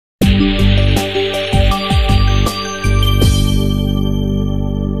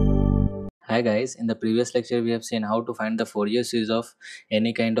Hi guys, in the previous lecture we have seen how to find the Fourier series of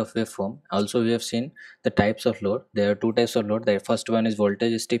any kind of waveform. Also we have seen the types of load. There are two types of load. The first one is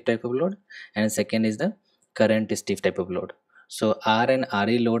voltage steep type of load and second is the current steep type of load. So R and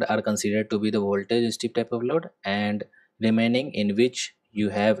RE load are considered to be the voltage steep type of load, and remaining in which you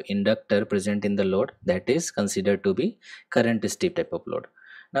have inductor present in the load, that is considered to be current steep type of load.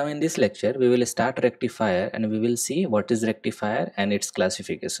 Now in this lecture we will start rectifier and we will see what is rectifier and its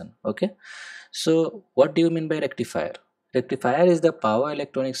classification. Okay, so what do you mean by rectifier? Rectifier is the power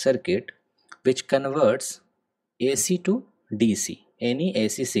electronic circuit which converts AC to DC, any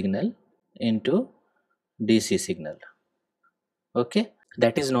AC signal into DC signal. Okay,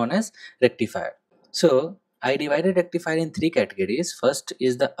 that is known as rectifier. So I divided rectifier in three categories. First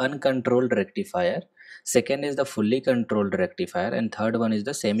is the uncontrolled rectifier, second is the fully controlled rectifier, and third one is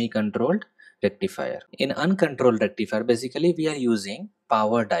the semi-controlled rectifier. In uncontrolled rectifier, basically we are using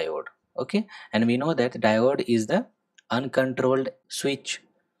power diode. Okay, and we know that diode is the uncontrolled switch.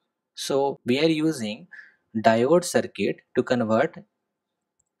 So we are using diode circuit to convert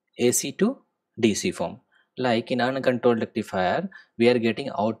AC to DC form. Like in uncontrolled rectifier, we are getting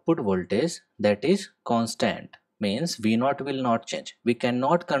output voltage that is constant, means V0 will not change. We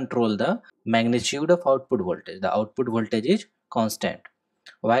cannot control the magnitude of output voltage. The output voltage is constant.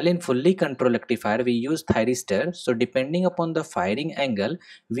 While in fully controlled rectifier, we use thyristor. So depending upon the firing angle,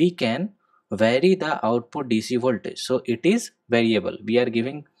 we can vary the output DC voltage. So it is variable. We are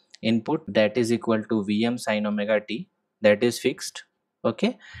giving input that is equal to Vm sin omega t, that is fixed.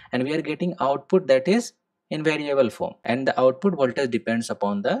 Okay, and we are getting output that is in variable form, and the output voltage depends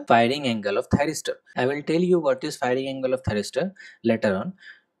upon the firing angle of thyristor. I will tell you what is firing angle of thyristor later on.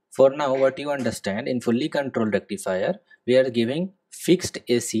 For now, what you understand, in fully controlled rectifier we are giving fixed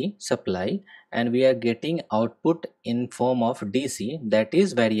AC supply and we are getting output in form of DC that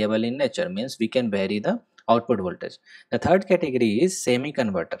is variable in nature, means we can vary the output voltage. The third category is semi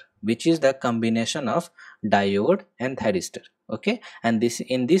converter, which is the combination of diode and thyristor. Okay, and this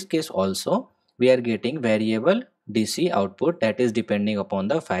in this case also we are getting variable DC output that is depending upon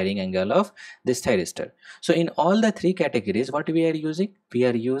the firing angle of this thyristor. So in all the three categories, what we are using? We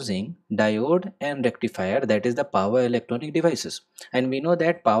are using diode and rectifier, that is the power electronic devices. And we know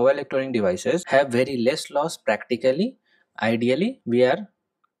that power electronic devices have very less loss practically. Ideally, we are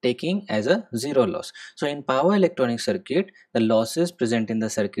taking as a zero loss. So in power electronic circuit, the losses present in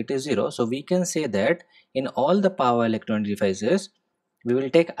the circuit is zero. So we can say that in all the power electronic devices, we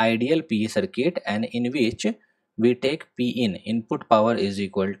will take ideal PE circuit, and in which we take P in, input power is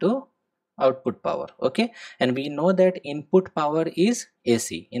equal to output power. Okay, and we know that input power is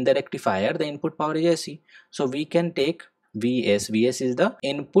AC. In the rectifier the input power is AC, so we can take Vs. Vs is the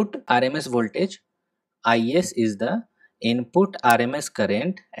input RMS voltage, Is is the input RMS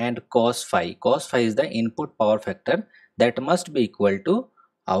current, and cos phi. Cos phi is the input power factor that must be equal to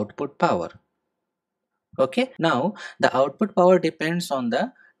output power. Okay, now the output power depends on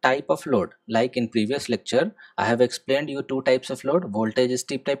the type of load. Like in previous lecture I have explained you two types of load: voltage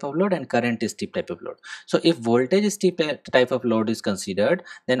steep type of load and current steep type of load. So if voltage steep type of load is considered,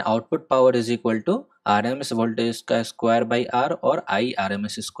 then output power is equal to RMS voltage square by R, or I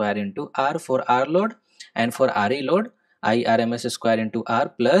RMS square into R for R load, and for RE load I RMS square into R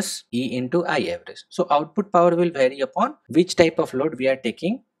plus E into I average. So output power will vary upon which type of load we are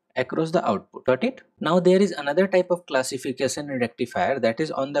taking across the output. Got it? Now there is another type of classification in rectifier, that is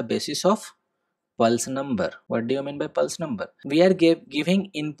on the basis of pulse number. What do you mean by pulse number? We are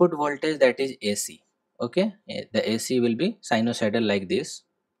giving input voltage that is AC. Okay, the AC will be sinusoidal like this.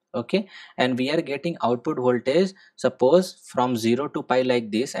 Okay, and we are getting output voltage, suppose from 0 to pi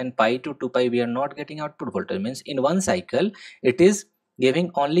like this, and pi to 2 pi we are not getting output voltage, means in one cycle it is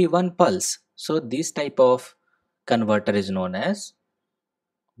giving only one pulse. So this type of converter is known as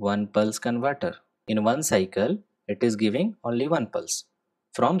one pulse converter. In one cycle it is giving only one pulse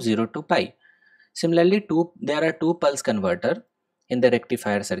from 0 to pi. Similarly, there are two pulse converter in the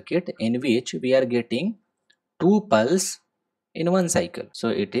rectifier circuit, in which we are getting two pulse in one cycle. So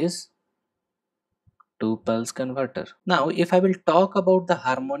it is two pulse converter. Now if I will talk about the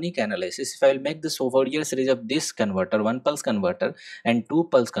harmonic analysis, if I will make the Fourier series of this converter, one pulse converter and two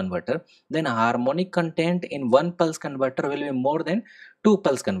pulse converter, then harmonic content in one pulse converter will be more than two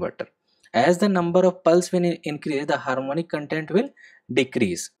pulse converter. As the number of pulse will increase, the harmonic content will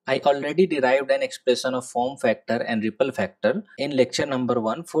decrease. I already derived an expression of form factor and ripple factor in lecture number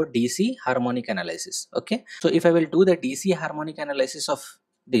 1 for DC harmonic analysis. Okay, so if I will do the DC harmonic analysis of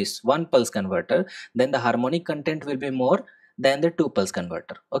this one pulse converter, then the harmonic content will be more than the two pulse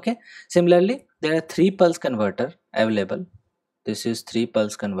converter. Okay, similarly there are three pulse converter available. This is three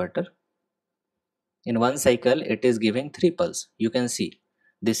pulse converter. In one cycle it is giving 3 pulse. You can see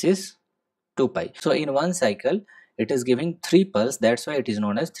this is 2 pi. So in one cycle it is giving 3 pulse, that's why it is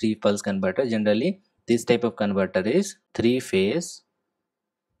known as 3 pulse converter. Generally this type of converter is 3 phase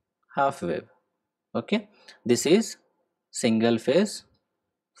half wave. Okay, this is single phase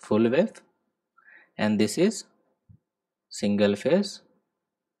full wave and this is single phase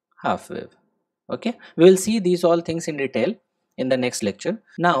half wave. Okay, we will see these all things in detail in the next lecture.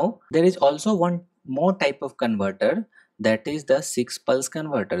 Now there is also one more type of converter, that is the 6 pulse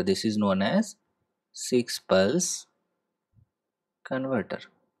converter. This is known as 6 pulse converter.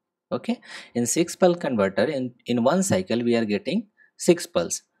 Okay, in 6 pulse converter, in one cycle we are getting 6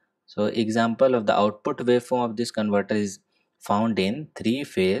 pulse. So example of the output waveform of this converter is found in 3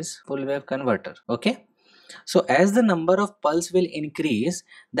 phase full wave converter. Okay, so as the number of pulse will increase,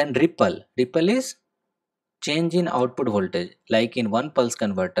 then ripple is change in output voltage. Like in one pulse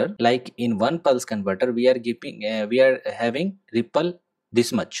converter, we are having ripple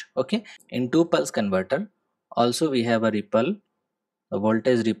this much. Okay, in 2 pulse converter also we have a ripple. The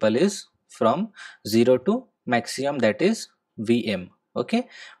voltage ripple is from 0 to maximum, that is Vm. Okay,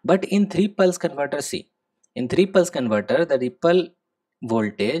 but in 3 pulse converter, see, in 3 pulse converter the ripple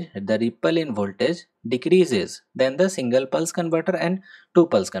in voltage decreases than the single pulse converter and 2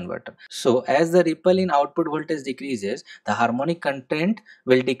 pulse converter. So as the ripple in output voltage decreases, the harmonic content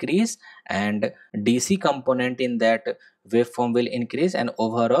will decrease and DC component in that waveform will increase, and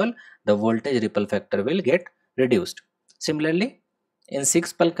overall the voltage ripple factor will get reduced. Similarly, in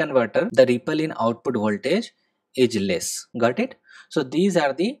 6 pulse converter, the ripple in output voltage is less. Got it? So these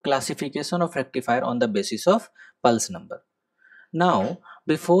are the classification of rectifier on the basis of pulse number. Now,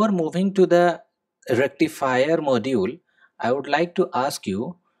 before moving to the rectifier module, I would like to ask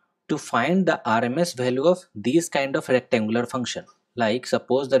you to find the RMS value of these kind of rectangular function. Like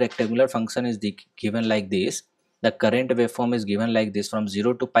suppose the rectangular function is given like this. The current waveform is given like this, from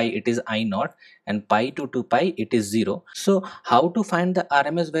 0 to pi it is I naught, and pi to 2 pi it is 0. So how to find the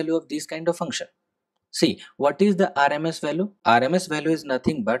RMS value of this kind of function? See, what is the RMS value? RMS value is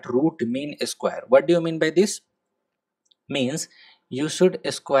nothing but root mean square. What do you mean by this? Means you should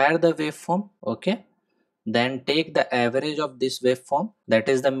square the waveform, okay, then take the average of this waveform, that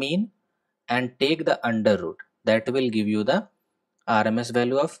is the mean, and take the under root, that will give you the RMS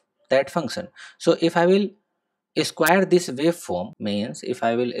value of that function. So if I will square this waveform, means if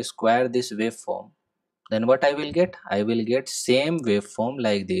I will square this waveform, then what I will get? I will get same waveform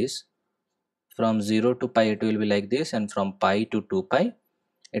like this. From 0 to pi it will be like this, and from pi to 2 pi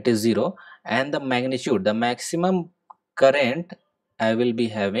it is 0, and the magnitude, the maximum current I will be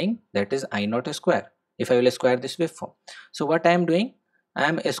having, that is I naught square, if I will square this waveform. So what I am doing, I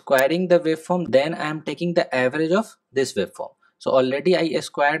am squaring the waveform, then I am taking the average of this waveform. So already I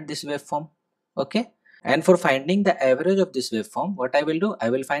squared this waveform. Okay, and for finding the average of this waveform, what I will do, I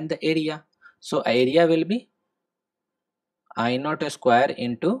will find the area. So area will be I naught square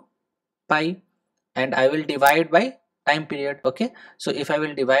into pi, and I will divide by time period. Okay, so if I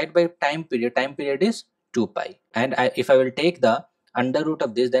will divide by time period is 2 pi, and if I will take the under root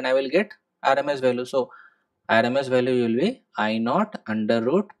of this, then I will get RMS value. So RMS value will be I naught under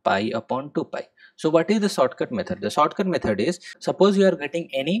root pi upon 2 pi. So what is the shortcut method? The shortcut method is, suppose you are getting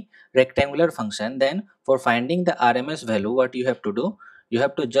any rectangular function, then for finding the RMS value, what you have to do, you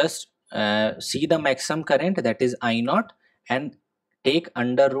have to just see the maximum current, that is I naught, and take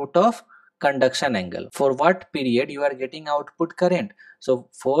under root of conduction angle. For what period you are getting output current? So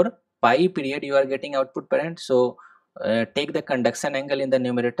for pi period you are getting output current. So take the conduction angle in the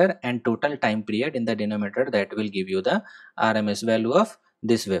numerator and total time period in the denominator, that will give you the RMS value of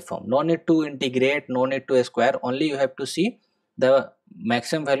this waveform. No need to integrate, no need to square, only you have to see the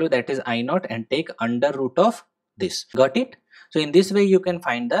maximum value, that is I naught, and take under root of this. Got it? So in this way you can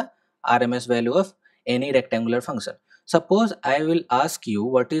find the RMS value of any rectangular function. Suppose I will ask you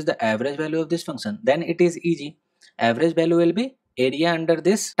what is the average value of this function, then it is easy. Average value will be area under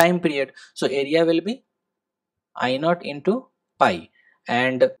this time period. So area will be I naught into pi,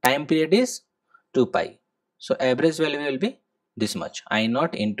 and time period is 2 pi. So average value will be this much, I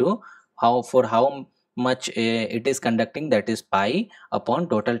naught into how much it is conducting, that is pi upon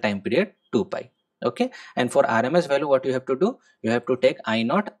total time period 2 pi. Okay, and for RMS value, what you have to do, you have to take I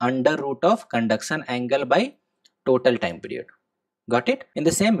naught under root of conduction angle by total time period. Got it? In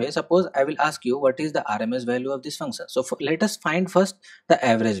the same way, suppose I will ask you what is the RMS value of this function. So let us find first the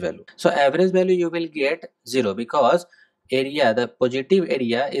average value. So average value you will get 0, because area, the positive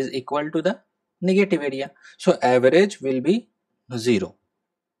area is equal to the negative area. So average will be 0.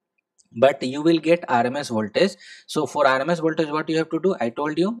 But you will get RMS voltage. So for RMS voltage, what you have to do, I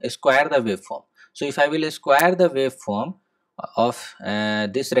told you, square the waveform. So if I will square the waveform of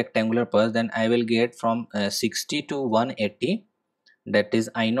this rectangular pulse, then I will get from 60 to 180, that is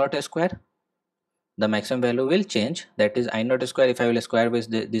I naught square. The maximum value will change, that is I naught square if I will square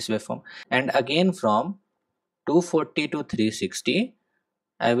with this waveform. And again from 240 to 360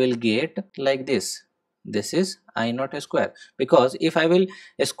 I will get like this. This is I naught square, because if I will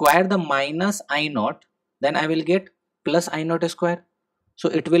square the minus I naught, then I will get plus I naught square. So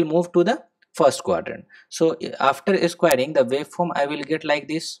it will move to the first quadrant. So after squaring the waveform I will get like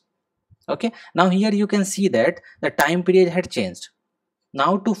this. Okay, now here you can see that the time period had changed.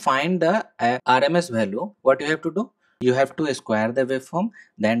 Now to find the RMS value, what you have to do? You have to square the waveform,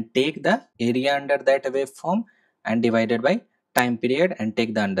 then take the area under that waveform and divided by time period and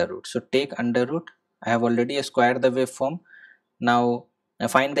take the under root. So take under root. I have already squared the waveform. Now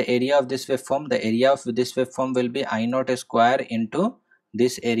find the area of this waveform. The area of this waveform will be I naught square into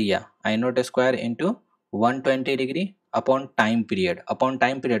this area. I naught square into 120 degree upon time period. Upon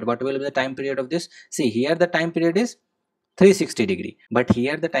time period, what will be the time period of this? See, here the time period is 360 degree, but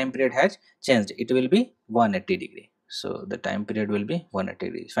here the time period has changed, it will be 180 degree. So the time period will be 180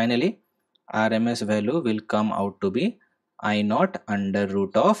 degrees. Finally RMS value will come out to be I naught under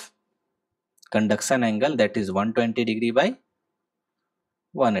root of conduction angle, that is 120 degree by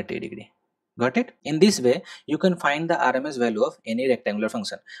 180 degree. Got it? In this way you can find the RMS value of any rectangular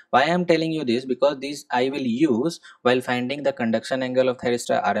function. Why I am telling you this? Because these I will use while finding the conduction angle of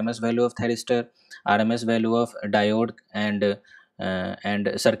thyristor, RMS value of thyristor, RMS value of diode,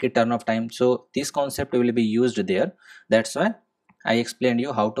 and circuit turn of time. So this concept will be used there. That's why I explained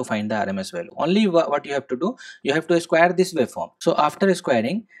you how to find the RMS value. Only what you have to do, you have to square this waveform. So after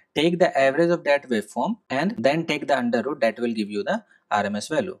squaring, take the average of that waveform and then take the under root, that will give you the RMS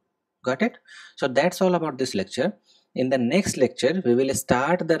value. Got it? So that's all about this lecture. In the next lecture we will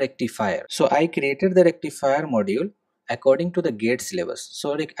start the rectifier. So I created the rectifier module according to the gate syllabus.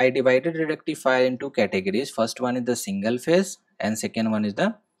 So I divided the rectifier into categories. First one is the single phase and second one is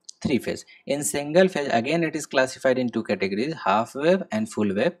the three phase. In single phase again it is classified in two categories, half wave and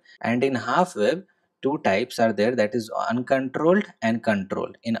full wave. And in half wave two types are there, that is uncontrolled and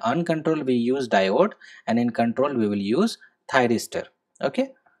controlled. In uncontrolled we use diode and in controlled we will use thyristor.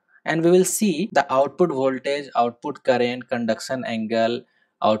 Okay, and we will see the output voltage, output current, conduction angle,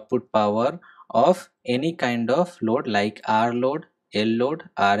 output power of any kind of load like R load, L load,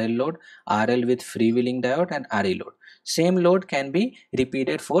 RL load, RL with freewheeling diode and RE load. Same load can be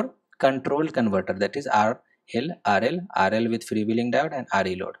repeated for controlled converter, that is RL, RL, RL with freewheeling diode and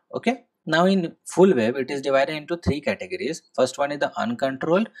RE load. Okay. Now in full wave it is divided into three categories. First one is the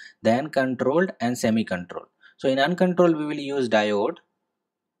uncontrolled, then controlled and semi-controlled. So in uncontrolled we will use diode,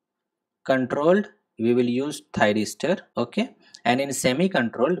 controlled we will use thyristor, okay, and in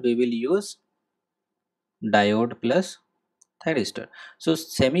semi-controlled we will use diode plus thyristor. So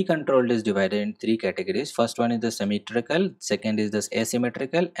semi-controlled is divided in three categories. First one is the symmetrical, second is the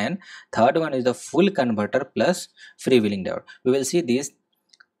asymmetrical, and third one is the full converter plus freewheeling diode. We will see these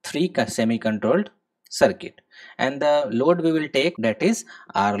three semi-controlled circuit, and the load we will take, that is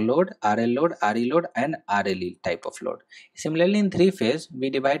R load, RL load, RE load and RLE type of load. Similarly in three phase we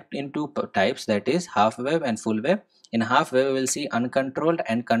divide into types, that is half wave and full wave. In half wave we will see uncontrolled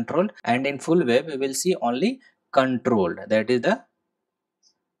and controlled, and in full wave we will see only controlled, that is the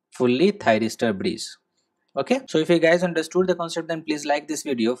fully thyristor breeze. Okay, so if you guys understood the concept, then please like this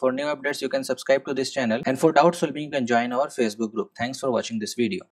video. For new updates you can subscribe to this channel, and for doubt solving you can join our Facebook group. Thanks for watching this video.